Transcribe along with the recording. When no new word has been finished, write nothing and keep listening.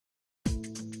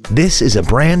This is a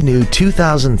brand new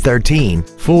 2013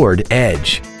 Ford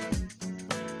Edge.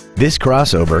 This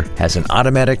crossover has an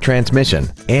automatic transmission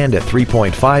and a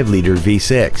 3.5-liter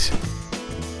V6.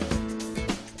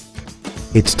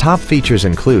 Its top features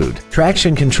include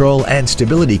traction control and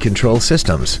stability control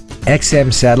systems,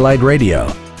 XM satellite radio,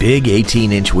 big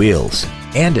 18-inch wheels,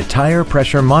 and a tire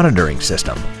pressure monitoring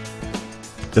system.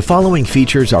 The following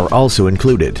features are also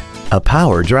included: a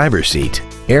power driver's seat,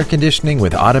 air conditioning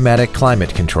with automatic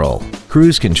climate control,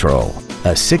 cruise control,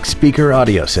 a 6-speaker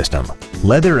audio system,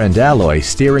 leather and alloy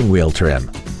steering wheel trim,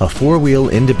 a 4-wheel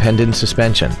independent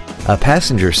suspension, a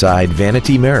passenger side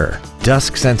vanity mirror,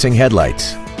 dusk sensing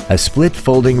headlights, a split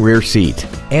folding rear seat,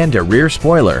 and a rear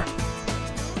spoiler.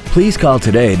 Please call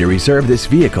today to reserve this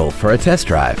vehicle for a test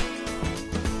drive.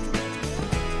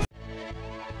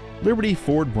 Liberty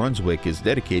Ford Brunswick is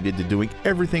dedicated to doing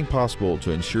everything possible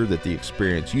to ensure that the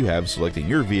experience you have selecting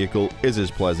your vehicle is as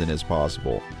pleasant as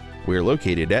possible. We are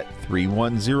located at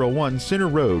 3101 Center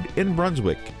Road in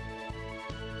Brunswick.